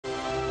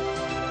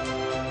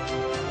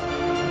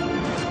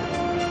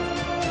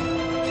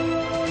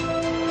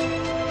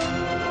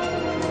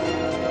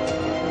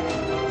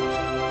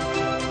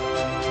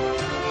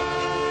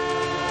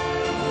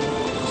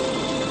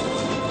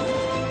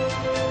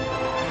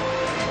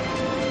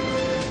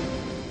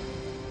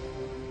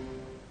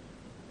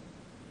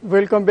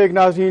Welcome back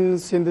नाज़रीन।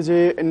 सिंध जे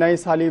नए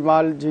साली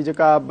माल जी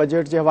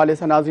बजट के हवाले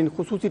से नाज़रीन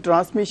ख़ुसूसी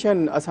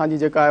ट्रांसमिशन असांजी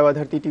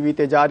धरती टीवी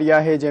ते जारी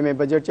है, जैमें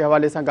बजट के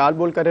हवाले से ॻाल्हि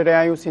ॿोल करे रहिया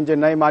आहियूं। सिंध जे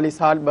नए माली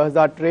साल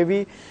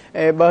 2023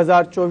 ऐं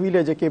 2024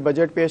 लाइ जेके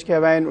बजट पेश कया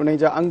विया आहिनि उन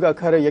जा अंग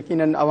अखर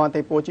यकीनन अवां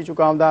ताईं पहुची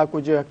चुका हूंदा।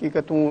 कुछ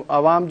हक़ीक़तूं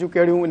आवाम जूं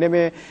कहिड़ियूं इन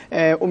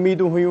में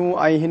उम्मीदूं हुयूं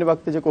ऐं हिन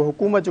वक्त जेको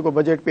हुकूमत जेको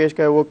बजट पेश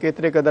कयो उहो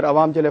केतिरे क़दुरु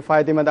आवाम जे लाइ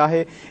फ़ाइदेमंद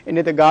आहे,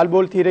 इन ते ॻाल्हि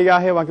ॿोल थी रही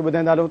आहे। अवांखे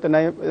ॿुधाईंदा हलूं त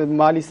नए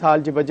माली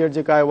साल जी बजट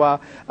जेका आहे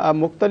उहा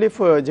मुख़्तलिफ़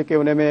जेके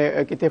उन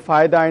में किथे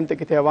फ़ाइदा आहिनि त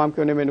किथे आवाम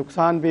खे उन में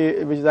नुक़सान भी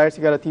ज़ाहिर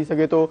सी ॻाल्हि थी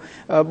सघे थो।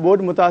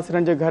 बोर्ड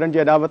मुतासिरनि जे घरनि जी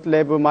अदावत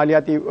लाइ बि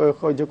मालियाती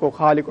जेको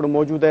ख़ाल हिकिड़ो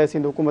मौजूदु आहे।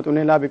 सिंध हुकूमत उन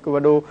लाइ बि हिकु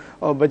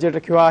वॾो बजट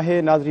रखियो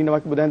आहे। नाज़रीन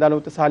अवांखे ॿुधाईंदा हलूं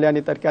त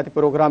सालियानी तरक़ियाती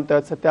प्रोग्राम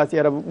तहत 87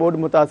 अरब बोर्ड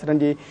मुतासिरनि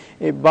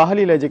जी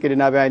बहाली लाइ जेके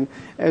ॾिना विया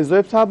आहिनि।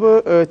 ज़ोहिब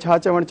साहब छा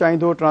चवणु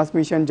चाहींदो?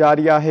 ट्रांसमिशन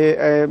जारी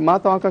आहे। मां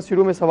तव्हां खां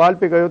शुरू में सवाल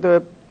पे कयो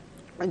त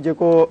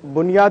जेको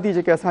बुनियादी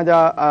जेके असांजा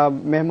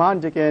महिमान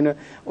जेके आहिनि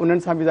उन्हनि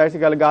सां बि ज़ाहिर सी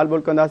ॻाल्हि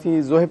ॿोल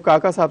कंदासीं। ज़ोहिब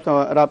काका साहब सां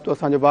राब्तो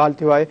असांजो बहाल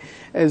थियो आहे।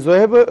 ऐं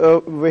ज़ोहिब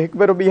हिकु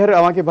भेरो ॿीहर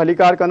अवांखे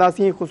भलीकार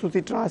कंदासीं।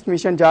 ख़ुसूसी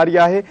ट्रांसमिशन जारी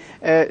आहे।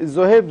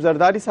 ज़ोहिब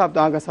ज़रदारी साहब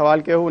तव्हां खां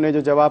सवाल कयो, उन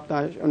जो जवाबु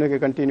तव्हां उनखे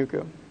कंटिन्यू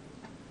कयो।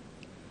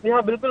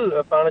 हाँ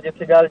बिल्कुलु, पाण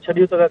जिथे ॻाल्हि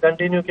छॾी त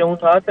कंटिन्यू कयूं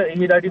था त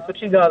इहा ॾाढी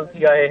सुठी ॻाल्हि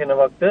थी आहे हिन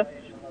वक़्तु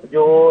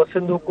जो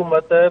सिंध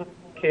हुकूमत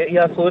खे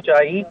इहा सोच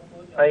आई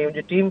ऐं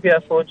उनजी टीम खे इहा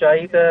सोच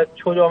आई त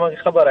छो जो असांखे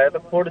ख़बर आहे त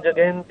खोड़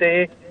जॻहियुनि ते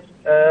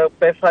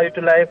पैसा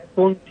यूटिलाइज़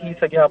कोन थी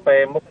सघिया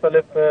पए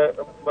मुख़्तलिफ़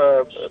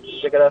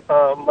जेकर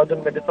असां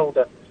मदन में ॾिसूं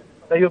त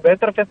इहो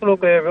बहितर फ़ैसिलो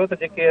कयो वियो त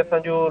जेके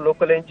असांजो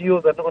लोकल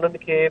NGOs आहिनि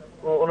उन्हनि खे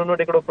उन्हनि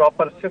वटि हिकिड़ो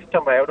प्रॉपर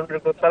सिस्टम आहे, उन्हनि वटि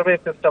हिकिड़ो सर्वे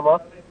सिस्टम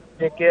आहे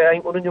जेके ऐं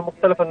उन्हनि जो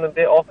मुख़्तलिफ़ हंधनि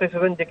ते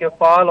ऑफिसिस आहिनि जेके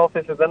फ़ाल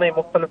ऑफिसिस आहिनि ऐं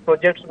मुख़्तलिफ़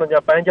प्रोजेक्ट्स उन्हनि जा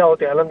पंहिंजा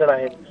उते हलंदड़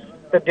आहिनि।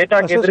 त डेटा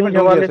गैदरिंग जे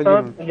हवाले सां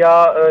या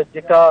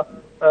जेका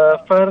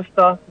फ़हरिस्त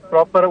आहे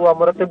प्रॉपर उहा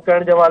मुरतिब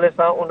करण जे हवाले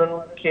सां उन्हनि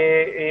खे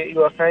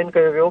इहो असाइन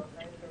कयो वियो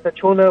त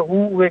छो न हू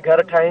उहे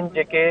घर ठाहिनि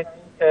जेके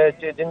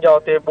जिन जा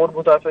उते बोर्ड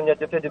मुतासिर या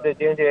जिथे जिथे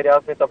जंहिं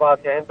एरियाज़ में तबाह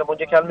थिया आहिनि। त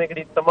मुंहिंजे ख़्याल में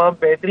हिकिड़ी तमामु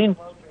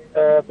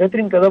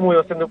बहितरीन क़दम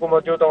हुयो सिंध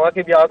हुकूमत जो।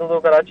 तव्हांखे बि यादि हूंदो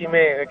कराची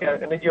में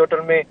निजी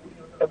होटल में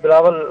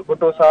बिलावल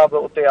भुट्टो साहब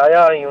उते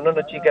आया ऐं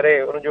उन्हनि अची करे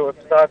उनजो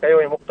इफ़्तिताह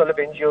कयो ऐं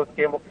मुख़्तलिफ़ NGOs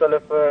खे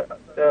मुख़्तलिफ़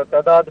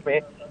तइदाद में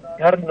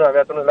घर ॾिना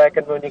विया त उन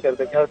इलाइक़नि में वञी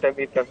करे घर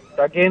तहमीर कनि। त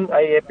अगेन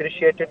आई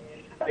एप्रिशिएटेड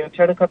इहो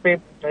थियणु खपे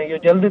ऐं इहो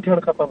जल्दी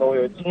थियणु खपंदो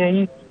हुयो। जीअं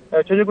ई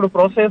छो जो हिकिड़ो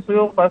प्रोसेस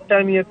हुयो, फर्स्ट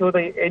टाइम इहो थियो त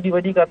एॾी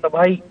वॾी का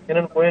तबाही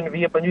हिननि पोयनि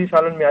 20-25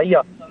 सालनि में आई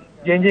आहे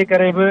जंहिंजे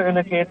करे बि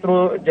इनखे एतिरो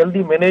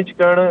जल्दी मैनेज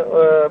करणु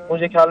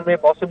मुंहिंजे ख़्याल में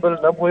पॉसिबल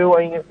न हुयो।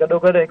 ऐं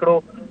गॾोगॾु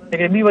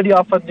हिकिड़ी ॿी वॾी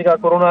आफ़त जेका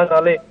कोरोना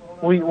नाले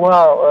हुई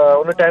उहा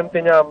उन टाइम ते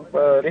अञा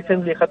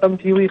रिसेंटली ख़तमु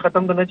थी हुई,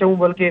 ख़तमु त न चऊं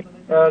बल्कि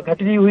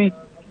घटिजी हुई।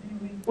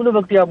 उन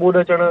वक़्तु इहा ॿोॾ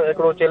अचणु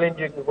हिकिड़ो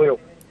चैलेंजिंग हुयो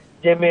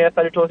जंहिंमें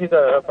असां ॾिठोसीं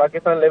त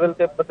पाकिस्तान लेवल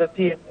ते मदद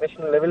थी,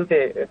 नेशनल लेवल ते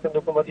सिंध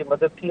हुकूमत जी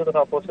मदद थी, उन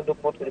खां पोइ सिंध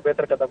हुकूमत कुझु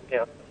बहितर क़दम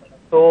कया।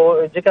 तो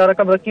जेका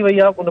रक़म रखी वई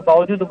आहे उन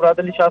बावजूदि मुराद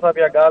अली शाह साहब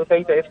इहा ॻाल्हि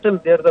कई त still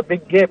there is a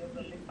big gap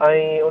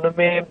ऐं उन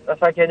में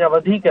असांखे अञा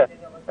वधीक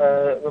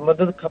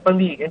मदद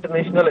खपंदी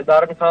इंटरनेशनल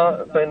इदारनि खां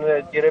त इन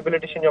जी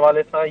रिहेबिलिटेशन जे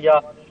हवाले सां या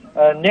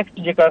नेक्स्ट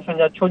जेका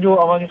असांजा छो जो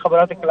अव्हांखे ख़बर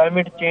आहे त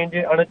क्लाइमेट चेंज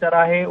अणचर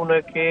आहे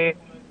उनखे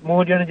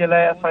मुंहुं ॾियण जे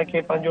लाइ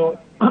असांखे पंहिंजो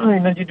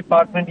एनर्जी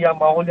डिपार्टमेंट या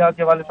माहौलियात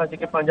जे हवाले सां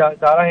जेके पंहिंजा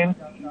इदारा आहिनि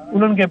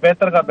उन्हनि खे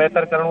बहितर खां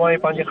बहितर करिणो आहे।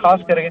 पंहिंजे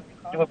ख़ासि करे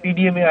जेको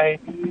PDA में आहे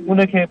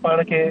उनखे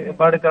पाण खे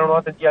बड़ करिणो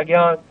आहे त जीअं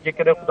अॻियां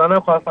जेकॾहिं ख़ुदा न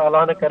ख़्वास्ता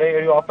अलाह न करे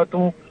अहिड़ियूं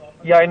आफ़तूं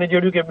या इन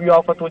जहिड़ियूं के ॿियूं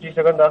आफ़तूं अची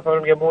सघनि त असां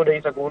उन्हनि खे मुंहुं ॾेई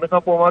सघूं। उन खां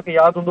पोइ अव्हांखे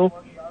यादि हूंदो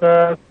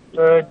त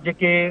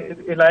जेके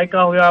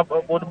इलाइक़ा हुया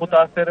बोर्ड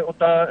मुतासिर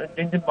उतां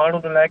जिन जिन माण्हू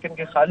उन इलाइक़नि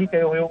खे ख़ाली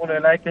कयो हुयो उन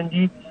इलाइक़नि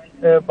जी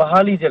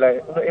बहाली जे लाइ,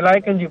 उन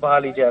इलाइक़नि जी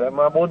बहाली जे लाइ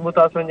मां बोर्ड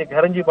मुतासिरनि जे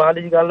घरनि जी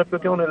बहाली जी ॻाल्हि न पियो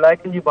कयां, उन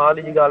इलाइक़नि जी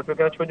बहाली जी ॻाल्हि पियो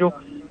कयां। छो जो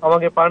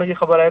अव्हांखे पाण खे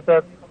ख़बर आहे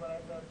त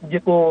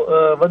जेको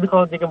वधि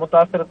खां वधि जेके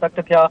मुतासिर तट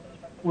थिया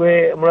उहे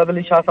मुराद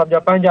अली शाह साहब जा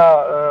पंहिंजा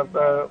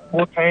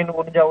ॻोठ आहिनि,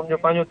 उनजो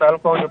पंहिंजो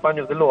तालुको आहे, उनजो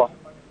पंहिंजो ज़िलो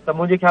आहे। त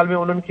मुंहिंजे ख़्याल में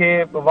उन्हनि खे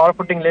वॉर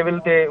फुटिंग लेवल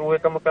ते उहे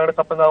कमु करणु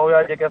खपंदा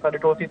हुया जेके असां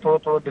ॾिठोसीं थोरो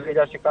थोरो डिले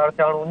जा शिकार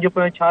थिया। उनजे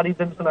पोयां छा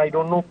रीज़न्स आई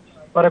डोंट नो,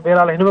 पर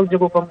बहरहाल हिन वक़्तु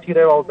जेको कमु थी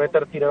रहियो आहे उहो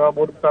बहितर थी रहियो आहे।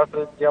 बोर्ड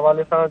मुतासिर जे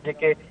हवाले सां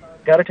जेके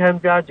घर ठहनि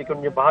पिया, जेके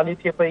उनजी बहाली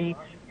थिए पई,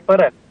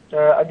 पर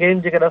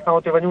अगेन जेकॾहिं असां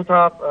उते वञूं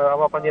था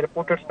अवां पंहिंजे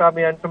रिपोर्टर्स खां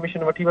बि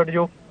इंफॉर्मेशन वठी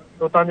वठिजो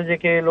त उतां जा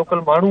जेके लोकल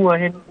माण्हू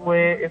आहिनि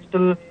उहे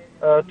स्टिल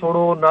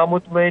थोरो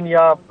नामुतमइन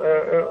या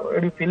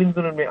अहिड़ियूं फीलिंग्स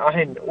उन्हनि में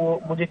आहिनि। उहो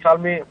मुंहिंजे ख़्याल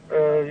में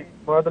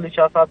मुराद अली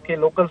शाह साहब खे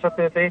लोकल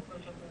सतह ते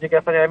जेके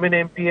असांजा MN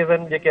MPs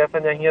आहिनि, जेके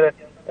असांजा हींअर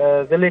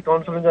ज़िले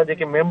काउंसिलनि जा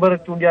जेके मेंबर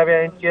चूंडिया विया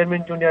आहिनि,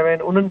 चेयरमैन चूंडिया विया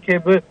आहिनि, उन्हनि खे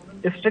बि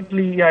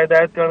स्ट्रिक्टली इहा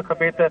हिदायत करणु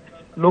खपे त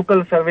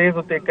लोकल सर्वेस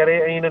उते करे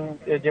ऐं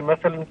इन्हनि जे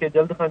मसइलनि खे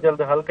जल्द खां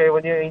जल्द हल कयो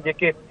वञे। ऐं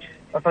जेके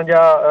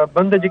असांजा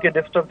बंद जेके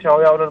डिस्टर्ब थिया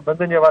हुया उन्हनि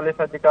बंदनि जे हवाले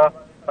सां जेका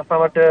असां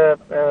वटि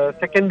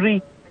सेकेंडरी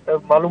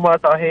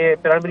मालूमात आहे,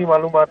 प्राइमरी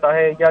मालूमात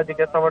आहे या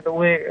जेके असां वटि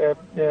उहे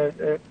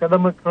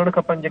क़दम खणणु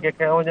खपनि जेके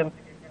खयां वञनि,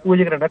 उहे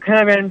जेकॾहिं न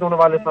खयां विया आहिनि त उन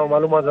हवाले सां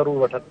मालूमात ज़रूरु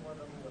वठनि।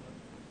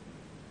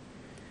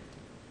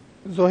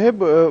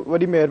 ज़ोहिब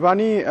वॾी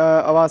महिरबानी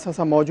अवां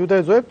सां मौजूद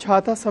है। ज़ोहिब छा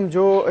था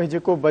सम्झो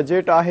जेको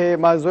बजट आहे?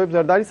 मां ज़ोहिब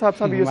ज़रदारी साहब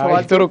सां बि इहो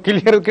सवाल थोरो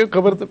क्लियर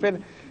ख़बर थो पए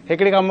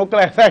हिकिड़े खां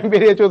मोकिलाए साईं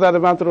पहिरीं अचो था त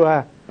मां थोरो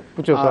हा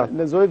पुछो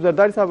सवाल। ज़ोहिब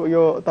ज़रदारी साहब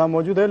इहो तव्हां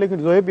मौजूद है, लेकिन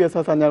ज़ोहिब बि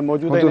असां सां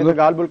मौजूद है, हिन ते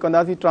ॻाल्हि ॿोल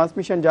कंदासीं।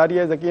 ट्रांसमिशन जारी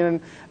आहे, यकीनन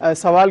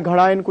सवाल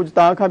घणा आहिनि, कुझु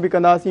तव्हां खां बि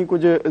कंदासीं,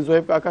 कुझु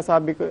ज़ोहिब काका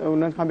साहब बि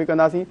उन्हनि खां बि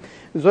कंदासीं।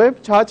 ज़ोहिब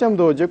छा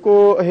चवंदो जेको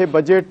हे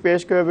बजट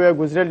पेश कयो वियो आहे,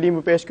 गुज़िरियल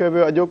ॾींहुं पेश कयो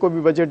वियो, अॼोको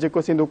बि बजट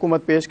जेको सिंध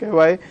हुकूमत पेश कयो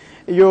आहे,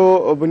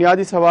 इहो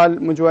बुनियादी सवाल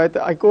मुंहिंजो आहे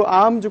त हिकु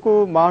आम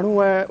जेको माण्हू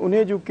आहे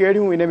उन जूं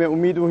कहिड़ियूं इन में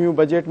उमेदूं हुयूं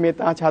बजट में?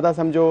 तव्हां छा था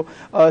सम्झो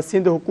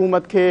सिंध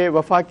हुकूमत खे,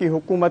 वफ़ाक़ी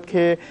हुकूमत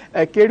खे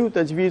कहिड़ियूं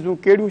तजवीज़ूं,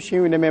 कहिड़ियूं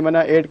शयूं इन में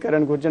माना एड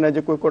करणु घुरिजनि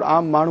जेको हिकिड़ो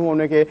आम माण्हू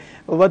उनखे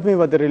वधि में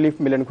वधि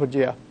रिलीफ मिलणु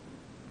घुरिजे? आहे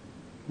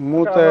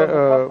मूं त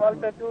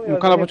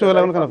मूंखां पुछो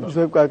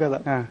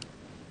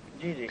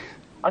जी जी।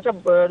 अच्छा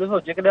ॾिसो,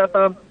 जेकॾहिं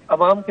असां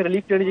अवाम खे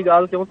रिलीफ ॾियण जी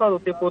ॻाल्हि कयूं था त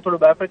उते पोइ थोरो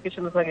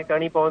बाइफर्केशन असांखे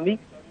करणी पवंदी।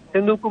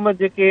 सिंध हुकूमत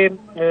जेके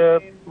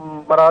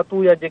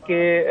मराहतूं या जेके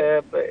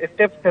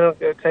स्टेप्स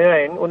खयां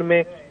आहिनि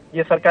उनमें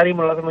जीअं सरकारी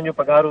मुलाज़िमनि जूं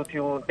पघारूं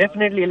थियूं,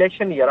 डेफिनेटली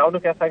इलेक्शन ईयर आहे,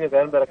 उनखे असांखे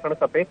ज़हन में रखणु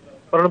खपे।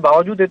 पर हुन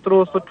बावजूदि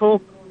एतिरो सुठो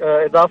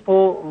इज़ाफ़ो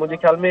मुंहिंजे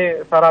ख़्याल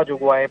में साराह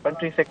जोॻो आहे।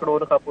 35%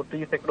 उनखां पोइ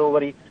 30%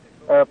 वरी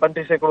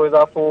 35%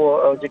 इज़ाफ़ो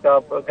जेका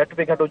घटि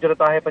में घटि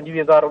उजरत आहे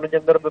 25,000, उनजे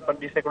अंदरि बि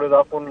 35%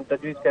 इज़ाफ़ो उन्हनि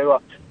तजवीज़ कयो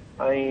आहे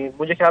ऐं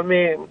मुंहिंजे ख़्याल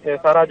में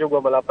साराह जोॻो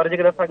अमल आहे। पर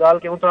जेकॾहिं असां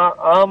ॻाल्हि कयूं था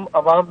आम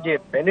आवाम जे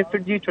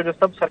बेनिफिट जी, छो जो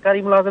सभु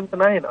सरकारी मुलाज़िम त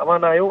न आहिनि, अवां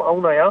न आहियो,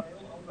 आऊं न आहियां,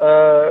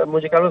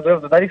 मुंहिंजे ख़्याल में ज़ोहैब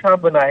ज़रदारी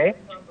साहब बि न आहे,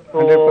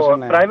 तो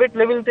प्राइवेट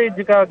लेवल ते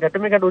जेका घटि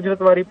में घटि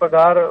उजरत वारी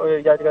पघार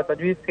या जेका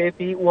तजवीज़ थिए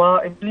थी उहा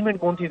इम्प्लीमेंट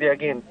कोन थी थिए।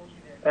 अगेन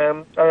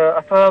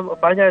असां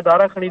पंहिंजा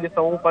इदारा खणी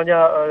ॾिसूं, पंहिंजा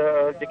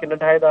जेके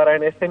नंढा इदारा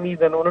आहिनि,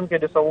 SMEs आहिनि, उन्हनि खे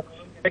ॾिसूं,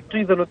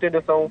 फैक्ट्रीज़ आहिनि उते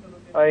ॾिसूं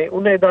ऐं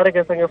उन इदारे खे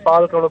असांखे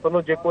फाल करणो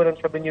पवंदो जेको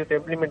हिननि सभिनी जी उते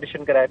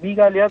इम्प्लीमेंटेशन कराए। ॿी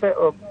ॻाल्हि इहा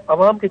त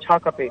अवाम खे छा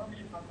खपे?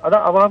 अदा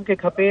अवाम खे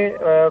खपे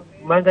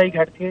महांगाई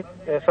घटि थिए,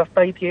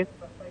 सस्ताई थिए,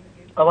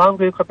 अवाम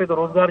खे इहो खपे त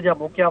रोज़गार जा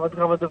मौक़ा वधि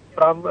खां वधि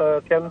फराहम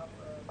थियनि,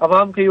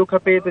 अवाम खे इहो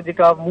खपे त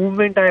जेका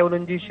मूवमेंट आहे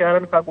उन्हनि जी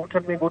शहरनि खां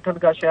ॻोठनि में, ॻोठनि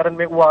खां शहरनि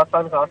में, उहा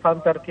आसान खां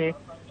आसान तर थिए।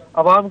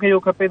 अवाम खे इहो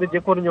खपे त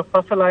जेको हुनजो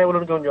फ़सुलु आहे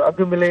उन्हनि खे हुनजो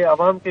अघु मिले।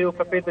 अवाम खे इहो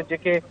खपे त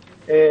जेके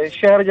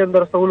शहर जे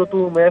अंदरि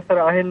सहूलियतूं मुयसरु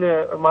आहिनि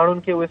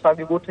माण्हुनि खे, उहे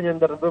साॻे ॻोठ जे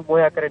अंदरि बि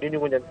मुहैया करे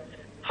ॾिनियूं वञनि।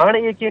 हाणे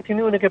इहे कीअं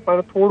थींदियूं हिनखे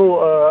पाण थोरो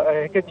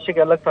हिकु हिकु शइ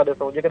खे अलॻि सां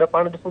ॾिसूं। जेकॾहिं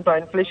पाण ॾिसूं था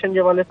इन्फ्लेशन जे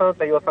हवाले सां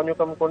त इहो असांजो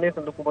कमु कोन्हे,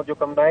 सिंध हुकूमत जो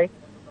कमु न आहे,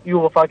 इहो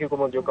वफ़ाक़ी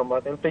हुकूमत जो कमु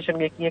आहे। त इन्फ्लेशन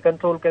खे कीअं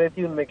कंट्रोल करे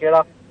थी, हुनमें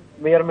कहिड़ा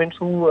मेयरमेंट्स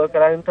हू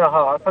कराइनि था।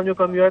 हा, असांजो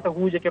कमु इहो आहे त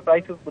हू जेके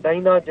प्राइसिस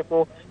ॿुधाईंदा,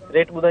 जेको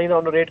रेट ॿुधाईंदा,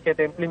 उन रेट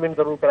खे इम्प्लीमेंट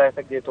ज़रूरु कराए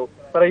सघिजे थो।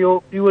 पर इहो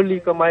प्योरली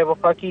कमु आहे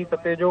वफ़ाक़ी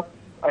सतह जो।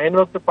 हिन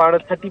वक़्तु पाण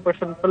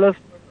 30% प्लस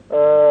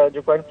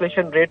जेको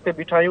इन्फ्लेशन रेट ते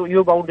बीठा आहियूं।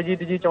 इहो भाऊ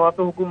डिजी चवां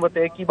पियो, हुकूमत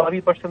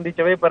 21-22% थी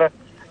चवे, पर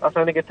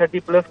असां हिनखे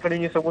 30+ खणी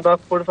वञी सघूं था।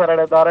 खोड़ सारा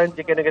अहिड़ा इदारा आहिनि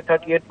जेके हिनखे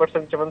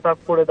 38% चवनि था,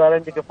 खोड़ इदारा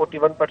आहिनि जेके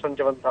 41%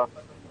 चवनि था।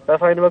 त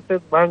असां हिन वक़्तु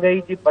महांगाई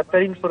जी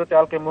बदतरीन सूरत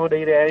खे मुंहुं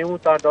ॾेई रहिया आहियूं।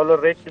 तव्हां डॉलर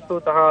रेट ॾिसो,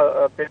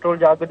 तव्हां पेट्रोल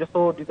जा अघु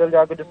ॾिसो, डीज़ल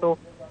जा अघु ॾिसो,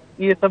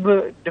 इहे सभु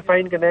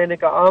डिफाइन कंदा आहिनि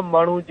हिकु आम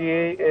माण्हू जी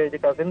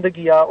जेका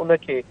ज़िंदगी आहे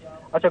उनखे।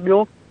 अच्छा,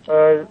 ॿियो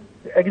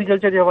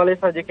एग्रीकल्चर जे हवाले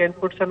सां जेके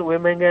इनपुट्स आहिनि उहे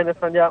महांगा आहिनि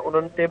असांजा,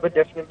 उन्हनि ते बि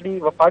डेफिनेटली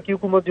वफ़ाक़ी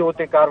हुकूमत जो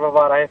हुते कार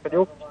वहिंवार आहे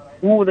सॼो,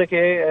 हू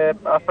हुनखे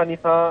आसानी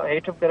सां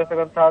हेठि बि करे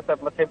सघनि था त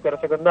मथे बि करे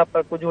सघनि था।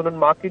 पर कुझु हुननि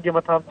मार्केट जे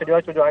मथां छॾियो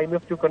आहे, छो जो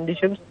IMF जूं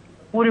कंडीशन्स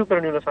पूरियूं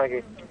करणियूं आहिनि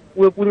असांखे,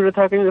 उहे पूरियूं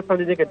नथा कयूं।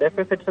 असांजे जेके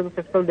डेफिसिट्स आहिनि,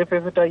 फिस्कल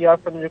डेफिसिट आहे, या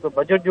असांजो जेको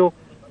बजट जो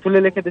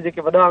थुल्हे लेखे ते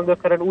जेके वॾा अंग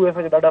खरनि, उहे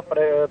असांखे ॾाढा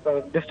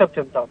डिस्टर्ब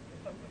थियनि था।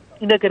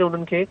 इन करे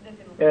उन्हनि खे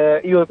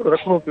इहो हिकिड़ो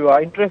रखिणो पियो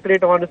आहे। इंट्रेस्ट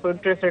रेट तव्हां ॾिसो,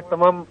 इंट्रेस्ट रेट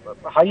तमामु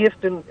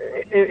highest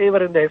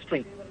ever in the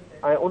history,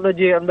 ऐं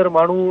उनजे अंदरि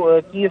माण्हू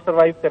कीअं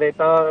सर्वाइव करे।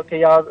 तव्हांखे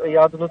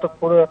यादि हूंदो त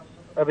खोड़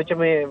विच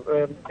में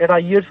अहिड़ा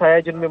ईयर्स आया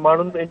जिन में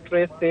माण्हुनि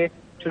इंट्रेस्ट ते,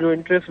 छो जो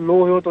इंट्रेस्ट लो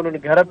हुयो त उन्हनि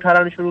घर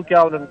ठाहिणु शुरू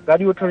कया, उन्हनि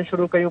गाॾियूं वठणु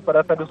शुरू कयूं। पर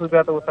असां ॾिसूं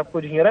पिया त उहो सभु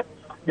कुझु हींअर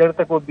ॼण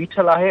त को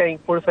बीठल आहे ऐं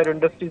खोड़ सारियूं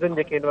इंडस्ट्रीज़ आहिनि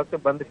जेके हिन वक़्तु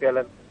बंदि कयल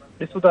आहिनि।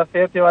 ॾिसूं था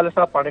सिहत जे हवाले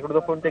सां पाण हिकिड़ो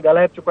दफ़ो हुन ते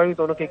ॻाल्हाए चुका आहियूं त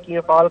हुनखे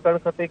कीअं फाल करणु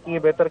खपे,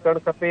 कीअं बहितर करणु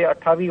खपे।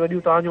 28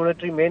 वॾियूं तव्हांजूं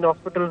 29 मेन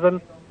हॉस्पिटल्स आहिनि,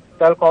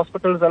 टल्क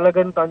हॉस्पिटल्स अलॻि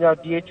आहिनि, तव्हांजा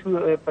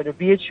पंहिंजो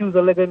BHUs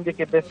अलॻि आहिनि,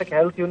 जेके बेसिक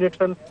हेल्थ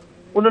यूनिट्स आहिनि,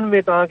 उन्हनि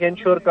में तव्हांखे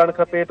इंश्योर करणु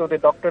खपे त उते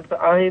डॉक्टर्स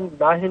आहिनि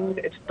न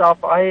आहिनि,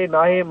 स्टाफ आहे न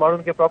आहे,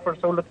 माण्हुनि खे प्रॉपर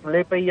सहूलियत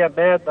मिले पई या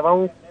न,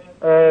 दवाऊं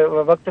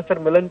वक़्त सर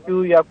मिलनि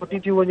पियूं या खुटी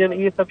थियूं वञनि,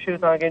 इहे सभु शयूं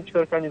तव्हांखे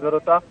इंश्योर करण जी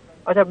ज़रूरत आहे।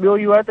 अच्छा, ॿियो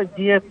इहो आहे त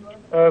जीअं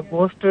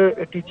घोस्ट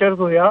टीचर्स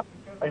हुया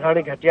ऐं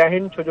हाणे घटिया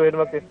आहिनि, छो जो हिन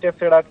वक़्तु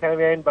स्टेप्स अहिड़ा खया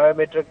विया आहिनि,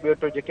 बायोमेट्रिक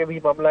ॿियो जेके बि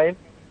मामला आहिनि,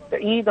 त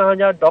ईअं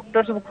तव्हांजा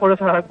डॉक्टर्स बि खोड़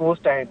सारा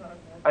घोस्ट आहिनि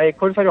ऐं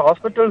खोड़ सारियूं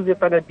हॉस्पिटल्स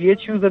जेका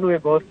BHUs आहिनि उहे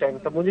घोस्ट आहिनि।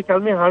 त मुंहिंजे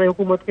ख़्याल में हाणे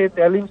हुकूमत खे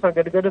तइलीम सां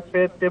गॾु गॾु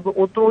सिहत ते बि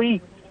ओतिरो ई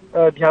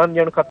ध्यानु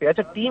ॾियणु खपे।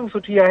 अच्छा, टीम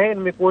सुठी आहे, हिन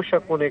में को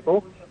शक कोन्हे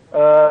को।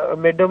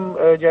 मैडम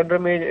जे अंडर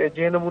में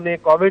जंहिं नमूने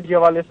कोविड जे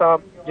हवाले सां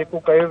जेको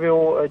कयो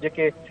वियो,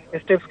 जेके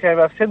स्टेप्स खया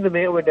विया सिंध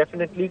में, उहे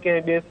डेफिनेटली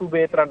कंहिं ॿिए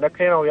सूबे एतिरा न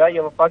खयां हुया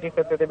या वफ़ाक़ी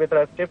सतह ते बि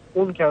एतिरा स्टेप्स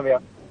कोन खयां विया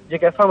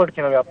जेके असां वटि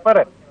खयां विया।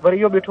 पर वरी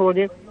इहो ॾिठो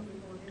वञे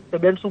त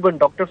ॿियनि सूबनि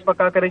डॉक्टर्स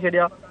पका करे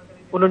छॾिया,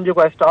 उन्हनि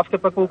जेको आहे स्टाफ खे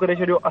पको करे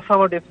छॾियो। असां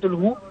वटि स्टिल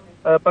हू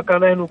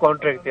पकाना आहिनि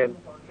कॉन्ट्रैक्ट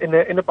थियनि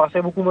इन पासे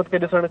हुकूमत खे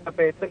ॾिसणु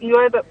खपे। त इहो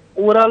आहे त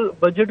ओवरऑल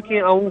बजट खे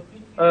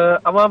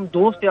अवाम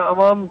दोस्त या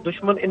अवाम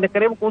दुश्मन इन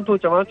करे बि कोन थो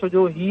चवां, छो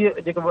जो हीअ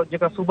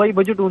जेका सूबाई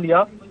बजट हूंदी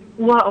आहे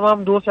उहा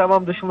अवाम दोस्त या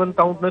अवाम दुश्मन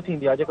काउंट न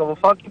थींदी आहे। जेका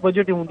वफ़ाक़ी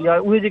बजट हूंदी आहे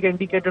उहे जेके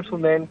इंडिकेटर्स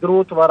हूंदा आहिनि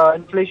ग्रोथ वारा,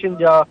 इन्फ्लेशन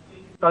जा,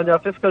 तव्हांजा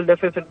फिस्कल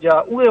डेफिसिट जा,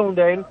 उहे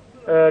हूंदा आहिनि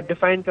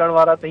डिफाइन करण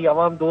वारा त हीअ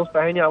अवाम दोस्त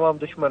आहिनि या अवाम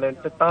दुश्मन आहिनि।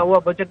 त तव्हां उहा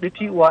बजट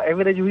ॾिठी, उहा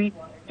एवरेज हुई।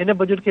 हिन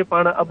बजट खे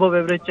पाण अबव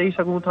एवरेज चई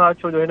सघूं था,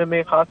 छो जो हिन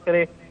में ख़ासि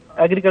करे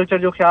एग्रीकल्चर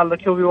जो ख़्यालु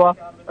रखियो वियो आहे,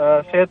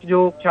 सिहत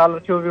जो ख़्यालु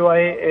रखियो वियो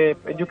आहे,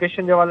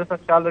 एजुकेशन जे हवाले सां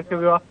ख़्यालु रखियो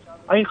वियो आहे,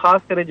 ऐं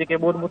ख़ासि करे जेके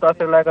ॿोॾि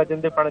मुतासिर इलाइक़ा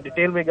जिन ते पाण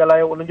डिटेल में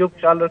ॻाल्हायो उन्हनि जो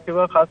ख़्यालु रखियो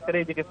वियो आहे। ख़ासि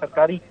करे जेके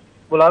सरकारी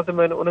मुलाज़िम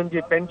आहिनि उन्हनि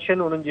जी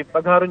पेंशन, उन्हनि जी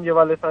पघारुनि जे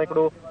हवाले सां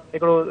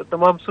हिकिड़ो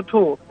तमामु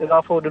सुठो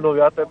इज़ाफ़ो ॾिनो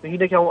वियो आहे। त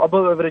हिनखे आउं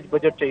अबव एवरेज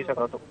बजट चई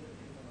सघां थो।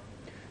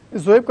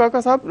 ज़ोहिब काका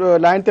साहब,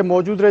 लाइन ते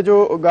मौजूदु रहिजो,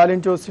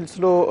 ॻाल्हियुनि जो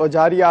सिलसिलो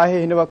जारी आहे।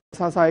 हिन वक़्तु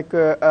असां सां हिकु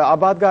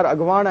आबादगार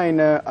अॻवान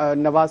आहिनि,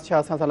 नवाज़ शाह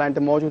असां सां लाइन ते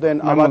मौजूदु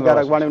आहिनि। आबादगार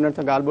अॻवान उन्हनि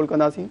सां ॻाल्हि ॿोल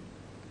कंदासीं।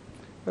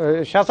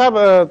 शाह साहब,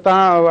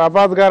 तव्हां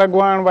आबादगार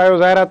अॻवान वायो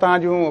ज़ाहिर आहे तव्हां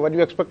जूं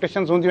वॾियूं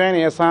एक्सपेक्टेशन्स हूंदियूं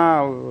आहिनि। असां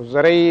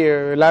ज़रई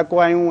इलाइक़ो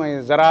आहियूं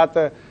ऐं ज़राअत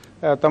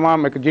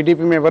तमामु हिकु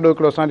GDP में वॾो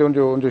हिकिड़ो असांजो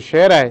उनजो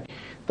शहर आहे।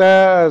 त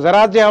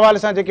ज़राअत जे हवाले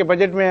सां जेके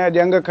बजट में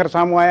अॼु अंग अखर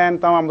साम्हूं आया आहिनि,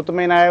 तव्हां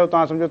मुतमइन आहियो,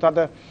 तव्हां सम्झो था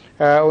त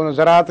उन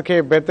ज़राअत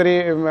खे बहितरी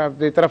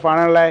जी तरफ़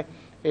आणण लाइ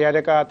इहा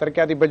जेका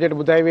तरक़ियाती बजट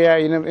ॿुधाई वई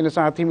आहे इन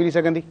सां हथी मिली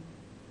सघंदी?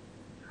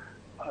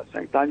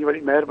 साईं, तव्हांजी वॾी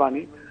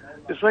महिरबानी।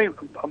 ॾिसो,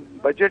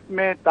 बजट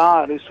में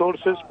तव्हां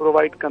रिसोर्सिस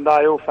प्रोवाइड कंदा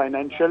आहियो,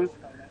 फाइनेंशियल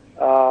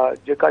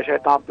जेका शइ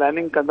तव्हां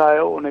प्लानिंग कंदा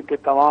आहियो उनखे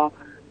तव्हां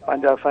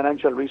पंहिंजा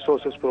फाइनेंशियल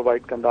रिसोर्सिस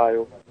प्रोवाइड कंदा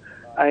आहियो,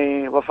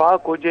 ऐं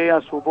वफ़ाक़ हुजे या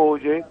सूबो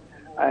हुजे,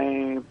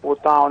 ऐं पोइ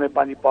तव्हां उन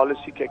पंहिंजी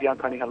पॉलिसी खे अॻियां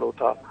खणी हलो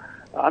था।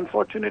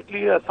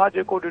 अनफॉर्चुनेटली असां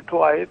जेको ॾिठो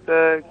आहे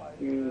त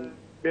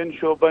ॿियनि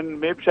शोबनि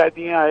में बि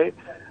शायदि ईअं आहे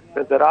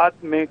त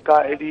ज़राअत में का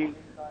एॾी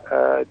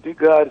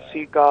दिघ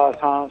अरसी का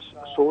असां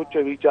सोच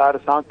वीचार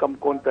सां कमु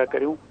कोन पिया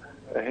करियूं।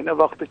 हिन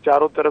वक़्तु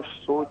चारो तरफ़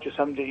सोच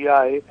सम्झ इहा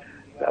आहे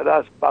त अदा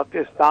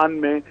पाकिस्तान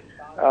में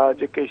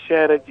जेके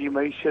शहर जी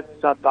मईशत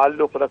सां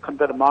ताल्लुक़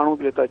रखंदड़ माण्हू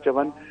बि था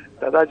चवनि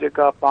त अदा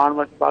जेका पाण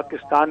वटि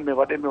पाकिस्तान में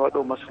वॾे में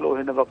वॾो मसइलो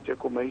हिन वक़्तु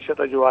जेको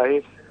मईशत जो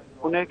आहे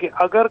उनखे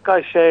अगरि का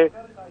शइ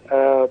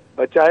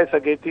बचाए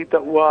सघे थी त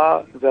उहा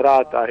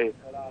ज़राअत आहे।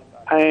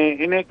 ऐं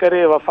इन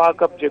करे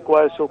वफ़ाक़ जेको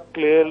आहे सो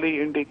क्लियरली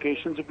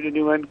इंडिकेशन्स बि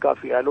ॾिनियूं आहिनि,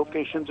 काफ़ी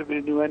एलोकेशन्स बि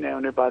ॾिनियूं आहिनि, ऐं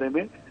उन बारे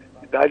में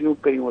ॻाल्हियूं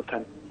कयूं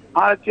अथनि।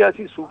 हाणे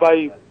अची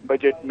सूबाई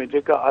बजट में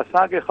जेका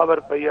असांखे ख़बर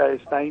पई आहे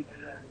हेसि ताईं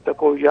त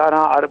को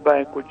 11 अरब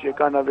ऐं कुझु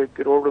 91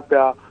 करोड़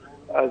रुपया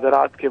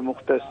ज़राअत खे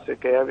मुख़्तस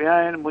कया विया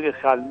आहिनि। मुंहिंजे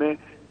ख़्याल में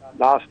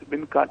लास्ट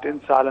 2 खां 3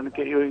 सालनि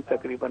खे इहो ई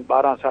तक़रीबन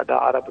 12 साढा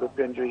अरब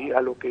रुपयनि जो ई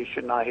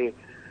एलोकेशन आहे।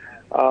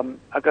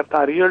 अगरि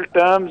तव्हां रियल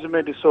टर्म्स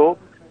में ॾिसो,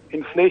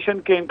 इन्फ्लेशन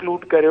खे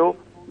इंक्लूड करियो,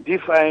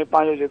 ऐं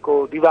पंहिंजो जेको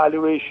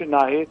डिवैल्यूएशन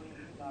आहे,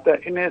 त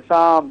इन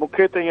सां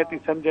मूंखे त ईअं थी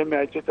सम्झ में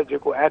अचे त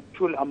जेको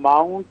एक्चुअल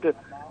अमाउंट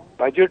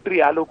बजटरी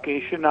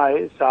एलोकेशन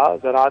आहे सा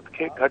ज़राअत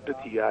खे घटि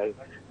थी आहे,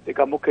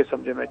 जेका मूंखे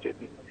सम्झ में अचे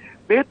थी।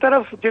 ॿिए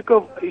तरफ़ जेको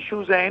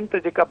इशूज़ आहिनि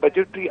त जेका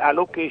बजटरी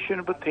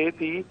एलोकेशन बि थिए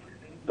थी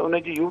त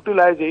उनजी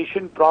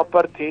यूटिलाइज़ेशन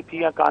प्रॉपर थिए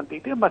थी या कान थी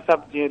थिए।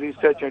 मतिलबु जीअं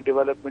रिसर्च ऐं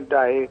डेवलपमेंट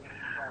आहे,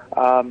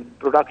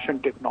 प्रोडक्शन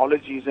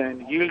टेक्नोलॉजीज़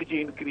आहिनि, यील्ड जी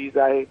इंक्रीज़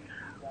आहे,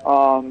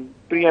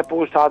 प्री ऐं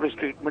पोस्ट हार्वेस्ट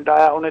ट्रीटमेंट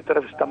आया, उन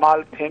तरफ़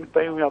इस्तेमालु थियनि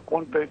पियूं या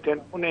कोन पियूं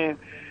थियनि, उन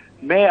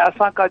में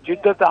असां का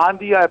जिद्दत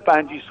आंदी आहे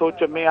पंहिंजी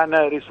सोच में या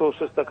न,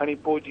 रिसोर्सिस त खणी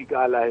पोइ जी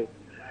ॻाल्हि आहे।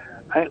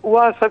 ऐं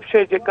उहा सभु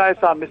शइ जेका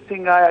असां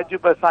मिसिंग आहे, अॼु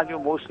बि असांजूं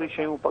मोस्टली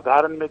शयूं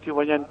पघारनि में थियूं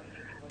वञनि,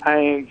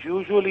 ऐं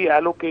यूजुअली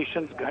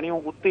एलोकेशन्स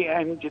घणियूं उते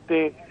आहिनि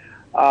जिते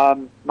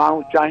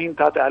माण्हू चाहिनि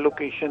था त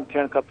एलोकेशन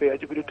थियणु खपे।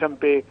 अॼु बि ॾिठमि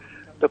पिए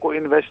त को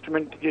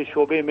इन्वेस्टमेंट जे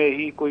शोबे में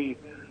ई कोई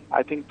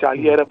आई थिंक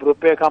 40 अरब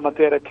रुपए खां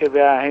मथे रखे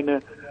विया आहिनि,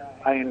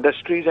 ऐं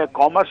इंडस्ट्रीज़ ऐं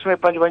कॉमर्स में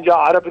 55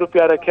 अरब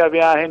रुपया रखिया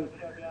विया आहिनि।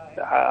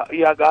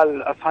 इहा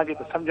ॻाल्हि असांजी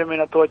त सम्झ में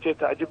नथो अचे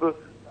त अॼु बि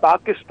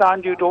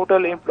पाकिस्तान जी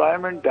टोटल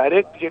एम्प्लॉयमेंट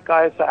डायरेक्ट जेका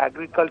आहे सा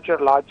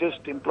एग्रीकल्चर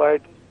लार्जेस्ट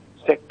एम्प्लॉयड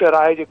सेक्टर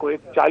आहे, जेको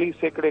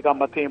 40% खां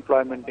मथे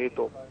एम्प्लॉयमेंट ॾिए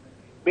थो।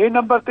 ॿिए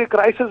नंबर ते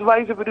क्राइसिस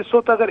वाइज़ बि ॾिसो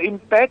त अगरि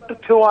इम्पैक्ट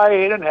थियो आहे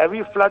हेॾनि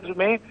हैवी फ्लड्स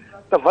में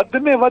त वधि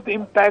में वधि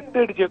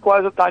इम्पैक्टेड जेको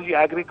आहे तव्हांजी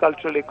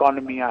एग्रीकल्चरल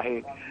इकोनॉमी आहे।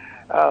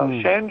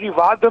 शयुनि जी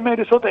वाध में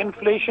ॾिसो त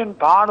इन्फ्लेशन,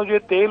 भाण हुजे,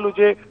 तेल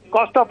हुजे,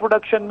 कॉस्ट ऑफ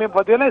प्रोडक्शन में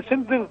वधियल ऐं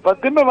सिंध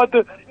वधि में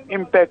वधि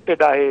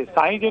इम्पैक्टेड आहे।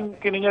 साईं जिन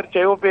खे हींअर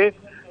चयो पिए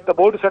त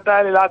बोड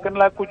सटायल इलाइक़नि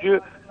लाइ कुझु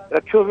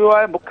रखियो वियो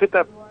आहे, मूंखे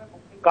त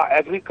का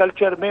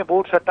एग्रीकल्चर में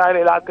बोड सटायल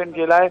इलाइक़नि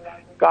जे लाइ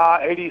का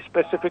अहिड़ी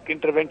स्पेसिफिक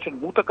इंटरवेंशन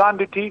मूं त कान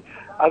ॾिठी।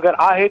 अगरि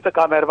आहे त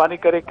का महिरबानी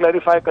करे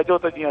क्लैरिफाई कजो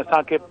त जीअं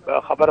असांखे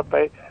ख़बर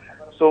पए।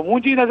 सो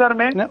मुंहिंजी नज़र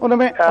में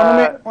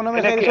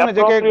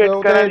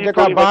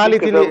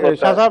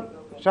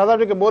शाह साहब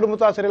जेके बोड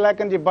मुतासिर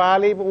इलाइक़नि जी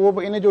बहाली उहो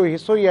बि इन जो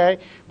हिसो ई आहे,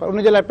 पर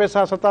उनजे लाइ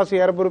पैसा 87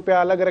 अरब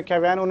रुपया अलॻि रखिया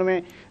विया आहिनि।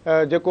 उनमें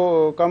जेको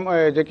कमु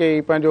जेके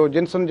पंहिंजो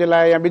जिन्सुनि जे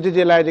लाइ या ॿिज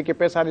जे लाइ जेके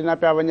पैसा ॾिना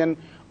पिया वञनि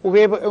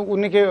उहे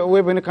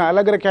बि हिन खां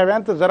अलॻि रखिया विया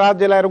आहिनि। त ज़राअत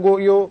जे लाइ रुॻो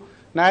इहो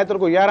न आहे त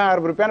रुगो 11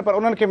 अरब रुपया आहिनि, पर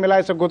उन्हनि खे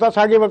मिलाए सघो था।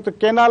 साॻे वक़्तु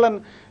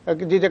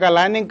केनालनि जी जेका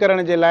लाइनिंग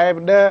करण जे लाइ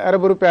 10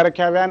 अरब रुपया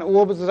रखिया विया आहिनि,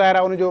 उहो बि ज़ाहिर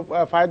आहे उनजो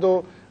फ़ाइदो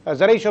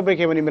ज़रई शोबे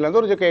खे वञी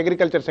मिलंदो, जेके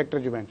एग्रीकल्चर सेक्टर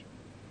जूं आहिनि।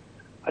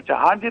 अच्छा,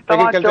 हां जी,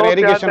 तव्हां चओ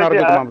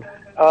पिया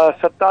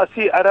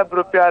 87 अरब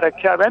रुपया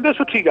रखिया विया आहिनि,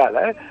 सुठी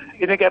ॻाल्हि आहे,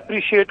 इनखे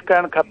एप्रिशिएट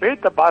करणु खपे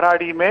त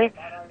बाराड़ी में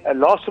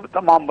लॉस बि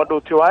तमामु वॾो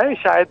थियो आहे।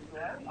 शायदि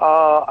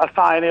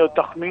असां इन जो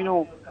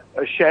तख़मीनूं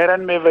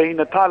शहरनि में वेही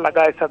नथा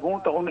लॻाए सघूं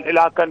त उन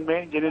इलाइक़नि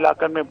में, जिन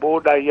इलाइक़नि में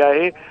बोर्ड आई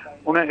आहे,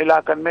 उन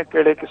इलाइक़नि में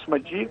कहिड़े क़िस्म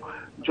जी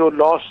जो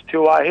लॉस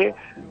थियो आहे।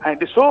 ऐं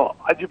ॾिसो,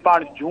 अॼु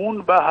पाण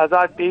जून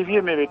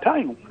 2023 में वेठा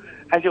आहियूं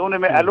ऐं जे उन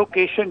में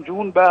एलोकेशन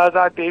जून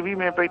 2023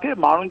 में पई थिए,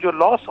 माण्हुनि जो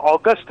लॉस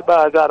ऑगस्ट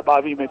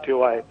 2022 में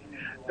थियो आहे।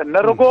 त न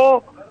रुगो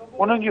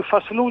उन्हनि जी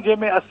फसलूं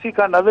जंहिंमें 80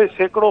 खां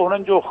 90%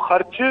 हुननि जो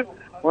ख़र्च,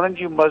 हुननि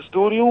जी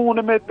मज़दूरियूं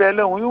उन में पियल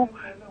हुयूं,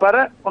 पर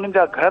उन्हनि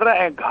जा घर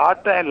ऐं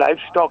घाट ऐं लाइफ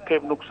स्टॉक खे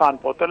नुक़सानु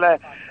पहुतल आहे।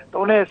 त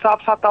उन हिसाब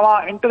सां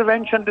तव्हां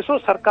इंटरवेंशन ॾिसो,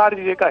 सरकार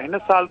जी जेका हिन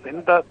साल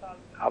हिन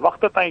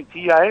वक़्त ताईं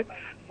थी आहे,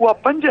 उहा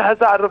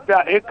 5000 रुपया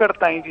एकड़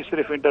ताईं जी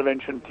सिर्फ़ु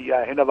इंटरवेंशन थी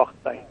आहे हिन वक़्त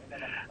ताईं।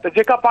 त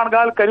जेका पाण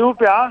ॻाल्हि करियूं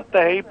पिया त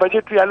ही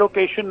बजटरी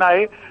एलोकेशन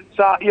आहे,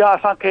 सा इहा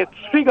असांखे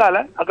सुठी ॻाल्हि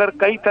आहे, अगरि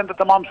कई अथनि त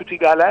तमामु सुठी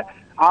ॻाल्हि आहे।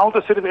 आऊं त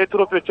सिर्फ़ु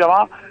एतिरो पियो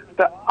चवां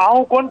त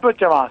आऊं कोन पियो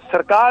चवां,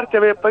 सरकार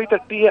चवे पई त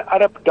 30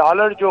 अरब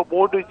डॉलर जो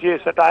बोर्ड जे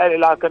सटायल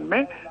इलाइक़नि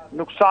में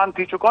नुक़सानु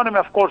थी चुको आहे। हुन में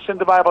ऑफकोर्स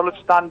सिंध बि आहे,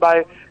 बलूचिस्तान बि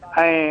आहे,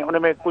 ऐं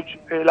उन में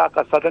कुझु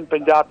इलाइक़ा सदन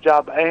पंजाब जा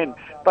बि आहिनि,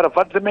 पर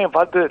वधि में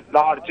वधि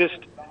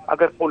लार्जेस्ट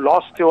अगरि को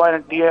लॉस थियो आहे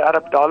 30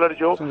 अरब डॉलर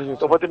जो,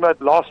 त वधि में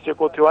वधि लॉस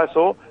जेको थियो आहे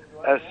सो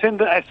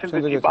सिंध ऐं सिंध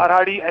जी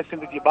ॿारहाड़ी ऐं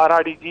सिंध जी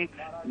ॿारहाड़ी जी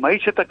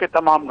मईशत खे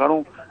तमामु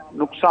घणो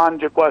नुक़सानु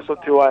जेको आहे सो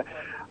थियो आहे।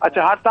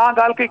 अच्छा, हाणे तव्हां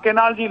ॻाल्हि कई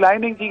केनाल जी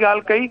लाइनिंग जी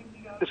ॻाल्हि कई,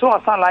 ॾिसो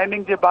असां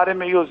लाइनिंग जे बारे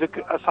में इहो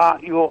असां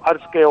इहो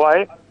अर्ज़ु कयो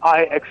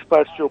आहे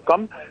एक्सपर्ट्स जो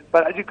कमु,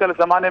 पर अॼुकल्ह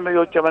ज़माने में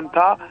इहो चवनि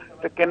था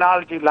त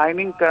केनाल जी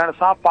लाइनिंग करण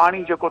सां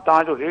पाणी जेको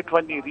तव्हांजो हेठि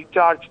वञी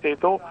रिचार्ज थिए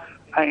थो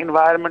ऐं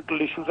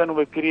इन्वायरमेंटल इशूज़ आहिनि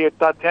उहे क्रिएट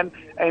था थियनि,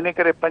 ऐं इन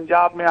करे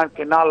पंजाब में हाणे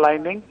केनाल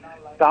लाइनिंग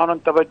तव्हां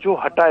हुननि तवजो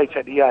हटाए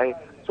छॾी आहे।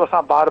 सो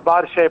असां बार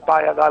बार शइ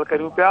पाए ॻाल्हि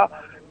करियूं पिया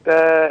त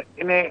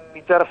इन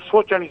तरफ़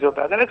सोचण जी ज़रूरत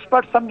आहे। अगरि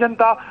एक्सपर्ट सम्झनि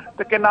था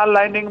त केनाल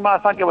लाइनिंग मां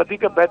असांखे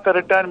वधीक बहितर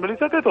रिटर्न मिली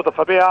सघे थो त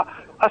फबे आहे।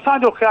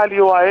 असांजो ख़्यालु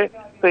इहो आहे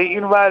त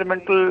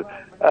इन्वायरमेंटल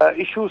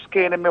इशूज़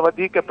खे इन में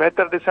वधीक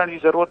बहितर ॾिसण जी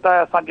ज़रूरत आहे।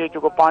 असांखे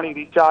जेको पाणी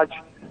रिचार्ज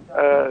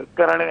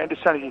करण ऐं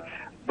ॾिसण जी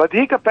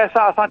वधीक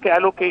पैसा असांखे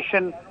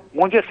एलोकेशन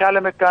मुंहिंजे ख़्याल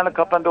में करणु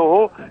खपंदो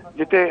हो,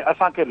 जिते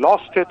असांखे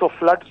लॉस थिए थो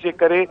फ्लड जे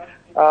करे,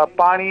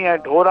 पाणी ऐं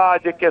ढोरा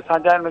जेके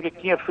असांजा आहिनि उनखे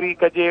कीअं फ्री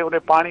कजे, उन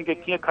पाणी खे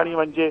कीअं खणी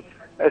वञिजे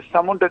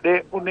समुंड ॾे,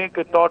 उन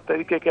के तौर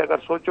तरीक़े खे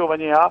अगरि सोचियो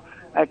वञे हा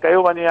ऐं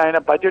कयो वञे हा हिन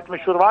बजट में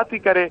शुरूआत ई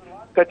करे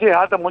कजे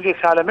हा, त मुंहिंजे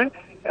ख़्याल में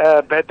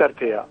बहितर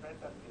थिए हा।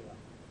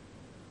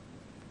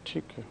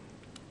 ठीकु है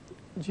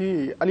जी,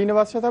 अली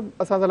नवाज़ शाह साहब,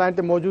 असां सां लाइन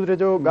ते मौजूदु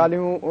रहिजो।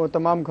 ॻाल्हियूं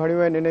तमामु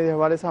घणियूं आहिनि, इन जे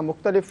हवाले सां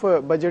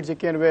मुख़्तलिफ़ बजट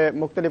जेके आहिनि उहे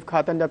मुख़्तलिफ़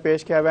खातनि जा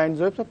पेश कया विया आहिनि।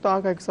 ज़ोहिब साहब,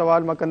 तव्हां खां हिकु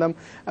सवाल मां कंदमि,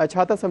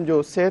 छा था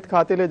सम्झो सिहत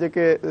खाते लाइ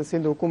जेके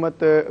सिंध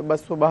हुकूमत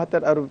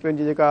 272 अरब रुपयनि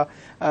जी जेका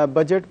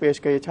बजट पेश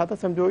कई, छा था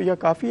सम्झो इहा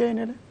काफ़ी आहे इन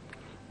लाइ?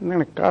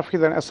 न काफ़ी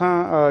त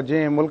असां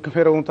जंहिं मुल्क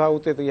में रहूं था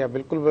उते त इहा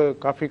बिल्कुलु बि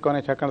काफ़ी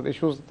कोन्हे, छाकाणि त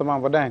इशूज़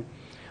तमामु वॾा आहिनि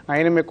ऐं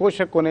हिन में को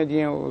शक कोन्हे।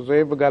 जीअं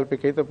ज़ोहिब ॻाल्हि पई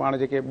कई त पाण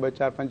जेके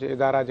 2-4-5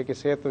 इदारा जेके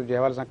सिहत जे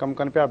हवाले सां कमु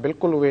कनि पिया,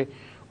 बिल्कुलु उहे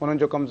उन्हनि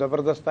जो कमु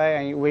ज़बरदस्त आहे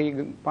ऐं उहे ई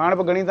पाण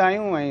बि ॻणींदा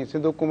आहियूं ऐं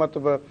सिंध हुकूमत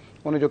बि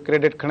उनजो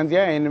क्रेडिट खणंदी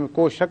आहे। हिन में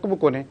को शक बि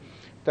कोन्हे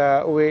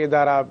त उहे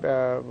इदारा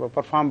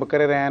परफॉर्म बि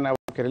करे रहिया आहिनि,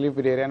 उनखे रिलीफ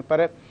बि ॾेई रहिया आहिनि। पर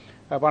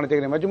पाण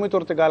जेकॾहिं मजमूई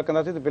तौर ते ॻाल्हि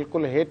कंदासीं त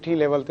बिल्कुलु हेठि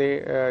लेवल ते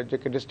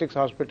जेके डिस्ट्रिक्ट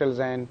हॉस्पिटल्स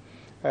आहिनि,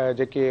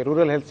 जेके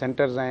रूरल हेल्थ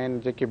सेंटर्स आहिनि,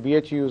 जेके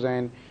BHUs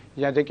आहिनि,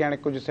 या जेके हाणे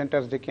कुझु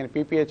सेंटर्स जेके आहिनि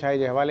PPHI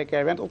जे हवाले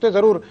कया विया आहिनि, उते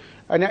ज़रूरु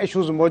अञा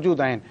इशूज़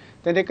मौजूदु आहिनि।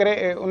 तंहिंजे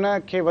करे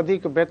उनखे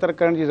वधीक बहितर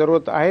करण जी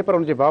ज़रूरत आहे, पर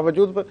उनजे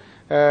बावजूदि बि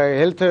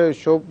हेल्थ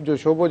जो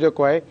शोबो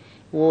जेको आहे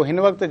उहो हिन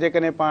वक़्तु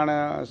जेकॾहिं पाण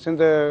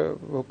सिंध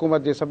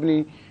हुकूमत जे सभिनी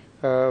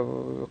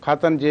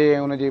खातनि जे ऐं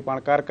उनजी पाण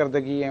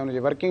कारकर्दगी ऐं उनजे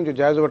वर्किंग जो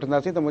जाइज़ो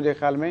वठंदासीं त मुंहिंजे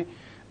ख़्याल में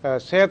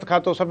सिहत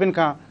खातो सभिनि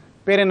खां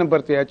पहिरें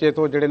नंबर ते अचे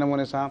थो। जहिड़े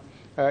नमूने सां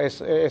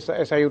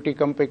SIUT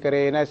कमु पई करे,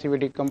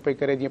 NICVD कमु पई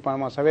करे, जीअं पाण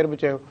मां सवेर बि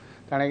चयो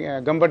त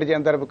हाणे गंबट जे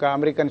अंदरि बि का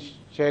अमेरिकन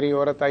शहरी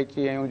औरत आई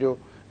अची ऐं उनजो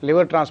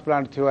लिवर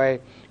ट्रांसप्लांट थियो आहे।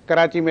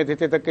 कराची में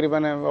हिते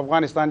तक़रीबन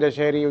अफ़गानिस्तान जा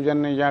शहरी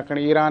हुजनि या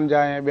खणी ईरान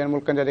जा ऐं ॿियनि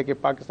मुल्कनि जा जेके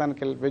पाकिस्तान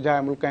खे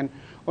वेझा मुल्क आहिनि,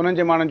 उन्हनि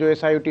जे माण्हुनि जो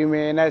SIUT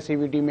में,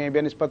 NICVD में,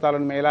 ॿियनि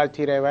अस्पतालुनि में इलाजु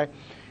थी रहियो आहे।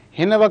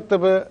 हिन वक़्तु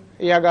बि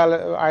इहा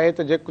ॻाल्हि आहे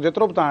त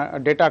जेतिरो बि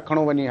तव्हां डेटा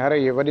खणो वञी हर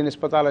इहे वॾियुनि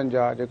अस्पतालनि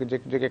जा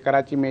जेके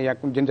कराची में या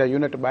जिन जा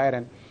यूनिट ॿाहिरि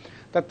आहिनि,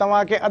 त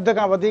तव्हांखे अधु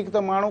खां वधीक त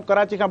माण्हू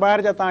कराची खां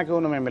ॿाहिरि जा तव्हांखे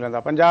हुन में मिलंदा।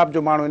 पंजाब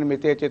जो माण्हू हिन में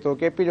हिते अचे थो,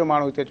 KP जो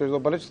माण्हू हिते अचे थो,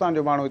 बलूचिस्तान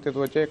जो माण्हू हिते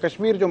थो अचे,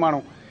 कश्मीर जो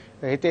माण्हू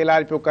हिते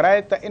इलाजु पियो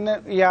कराए। त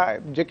इहा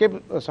जेके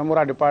बि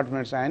समूरा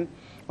डिपार्टमेंट्स आहिनि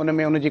उन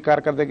में उनजी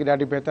कारकर्दगी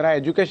ॾाढी बहितर आहे।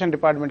 एजुकेशन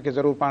डिपार्टमेंट खे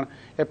ज़रूरु पाण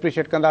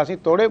एप्रिशिएट कंदासीं।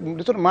 थोरे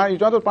ॾिसो मां इहो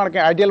चवां थो पाण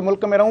कंहिं आइडियल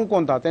मुल्क में रहूं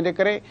कोन था, तंहिंजे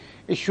करे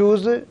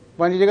इशूज़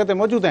पंहिंजी जॻह ते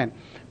मौजूदु आहिनि,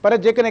 पर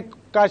जेकॾहिं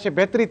का शइ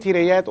बहितरी थी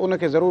रही आहे त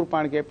उनखे ज़रूरु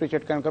पाण खे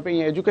एप्रिशिएट करणु खपे।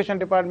 ईअं एजुकेशन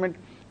डिपार्टमेंट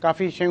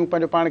काफ़ी शयूं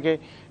पंहिंजो पाण खे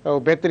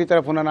बहितरी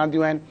तरफ़ हुननि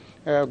आंदियूं आहिनि।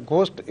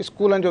 घोस्ट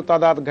स्कूलनि जो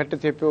तइदादु घटि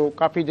थिए पियो,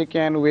 काफ़ी जेके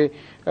आहिनि उहे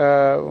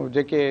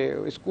जेके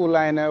स्कूल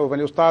आहिनि उहे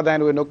पंहिंजे उस्ताद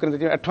आहिनि उहे नौकिरियूं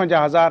थी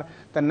 58,000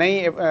 त नई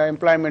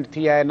एम्प्लॉयमेंट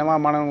थी आहे, नवां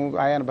माण्हू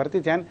आया आहिनि,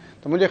 भर्ती थिया आहिनि।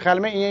 त मुंहिंजे ख़्याल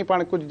में ईअं ई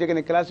पाण कुझु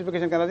जेकॾहिं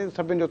क्लासिफिकेशन कंदासीं त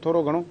सभिनि जो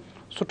थोरो घणो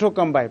सुठो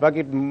कमु आहे।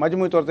 बाक़ी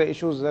मजमूई तौर ते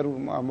इशूज़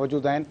ज़रूरु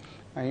मौजूदु आहिनि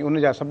ऐं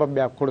उनजा सबब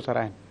ॿिया खोड़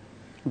सारा आहिनि।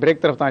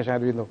 ब्रेक तरफ़ तव्हां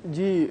शायदि वेंदो।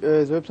 जी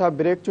ज़ोहिब साहब,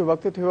 ब्रेक जो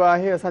वक़्तु थियो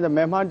आहे। असांजा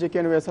महिमान जेके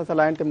आहिनि उहे असां सां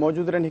लाइन ते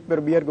मौजूदु आहिनि। हिकु बार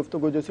ॿीहर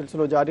गुफ़्तगू जो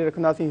सिलसिलो जारी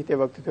रखंदासीं। हिते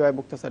वक़्तु थियो आहे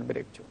मुख़्तसर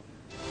ब्रेक जो।